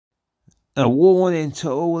A warning to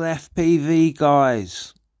all FPV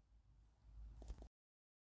guys.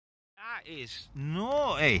 That is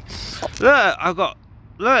naughty. Look,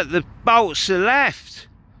 look, the bolts are left.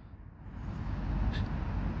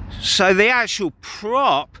 So the actual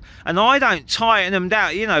prop, and I don't tighten them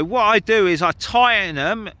down. You know, what I do is I tighten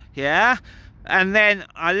them, yeah, and then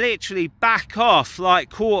I literally back off like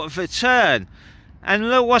quarter of a turn. And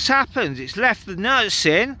look what's happened. It's left the nuts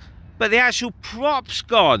in, but the actual prop's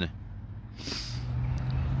gone.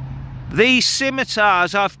 These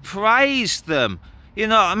scimitars, I've praised them. You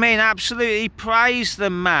know what I mean? Absolutely praised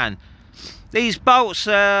them, man. These bolts,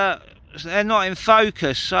 they're not in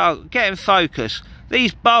focus, so get in focus.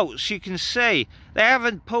 These bolts, you can see, they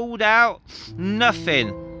haven't pulled out,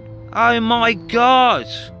 nothing. Oh my God.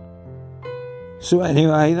 So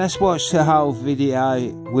anyway, let's watch the whole video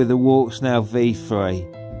with the WALKSNAIL V3.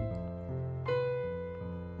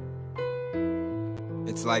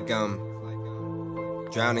 It's like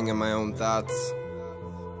drowning in my own thoughts.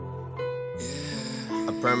 Yeah.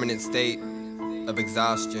 A permanent state of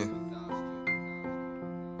exhaustion.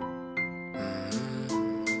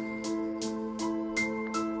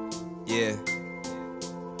 Yeah.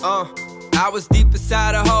 I was deep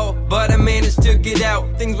inside a hole, but I managed to get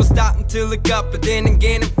out. Things were starting to look up, but then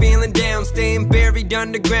again I'm feeling down. Staying buried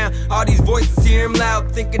underground, all these voices hear them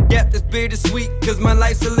loud. Think of death is bittersweet, cause my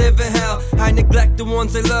life's a living hell. I neglect the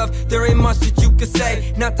ones I love, there ain't much that you can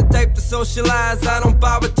say. Not the type to socialize, I don't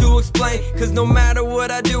bother to explain. Cause no matter what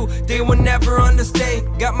I do, they will never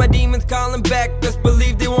understand. Got my demons calling back, best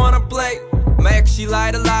believe they wanna play. My ex, she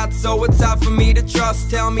lied a lot, so it's hard for me to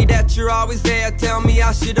trust. Tell me that you're always there, tell me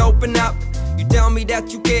I should open up. You tell me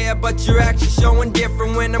that you care, but you're actually showing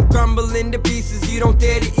different. When I'm crumbling to pieces, you don't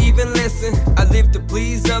dare to even listen. I live to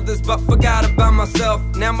please others, but forgot about myself.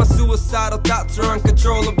 Now my suicidal thoughts are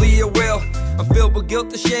uncontrollably at will. I'm filled with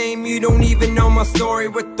guilt and shame, you don't even know my story.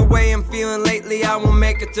 With the way I'm feeling lately, I won't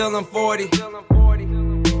make it till I'm 40.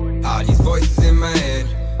 All these voices in my head,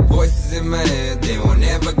 voices in my head, they won't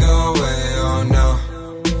ever go away, oh no.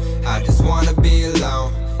 I just wanna be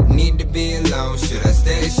alone, need to be alone. Should I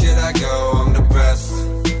stay, should I go? I'm depressed.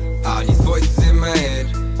 All these voices in my head,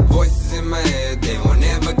 voices in my head, they won't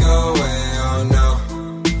ever go away, oh no.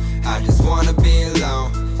 I just wanna be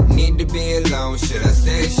alone, need to be alone. Should I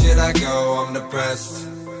stay, should I go? I'm depressed.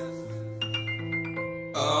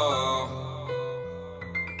 Oh,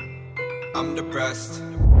 I'm depressed.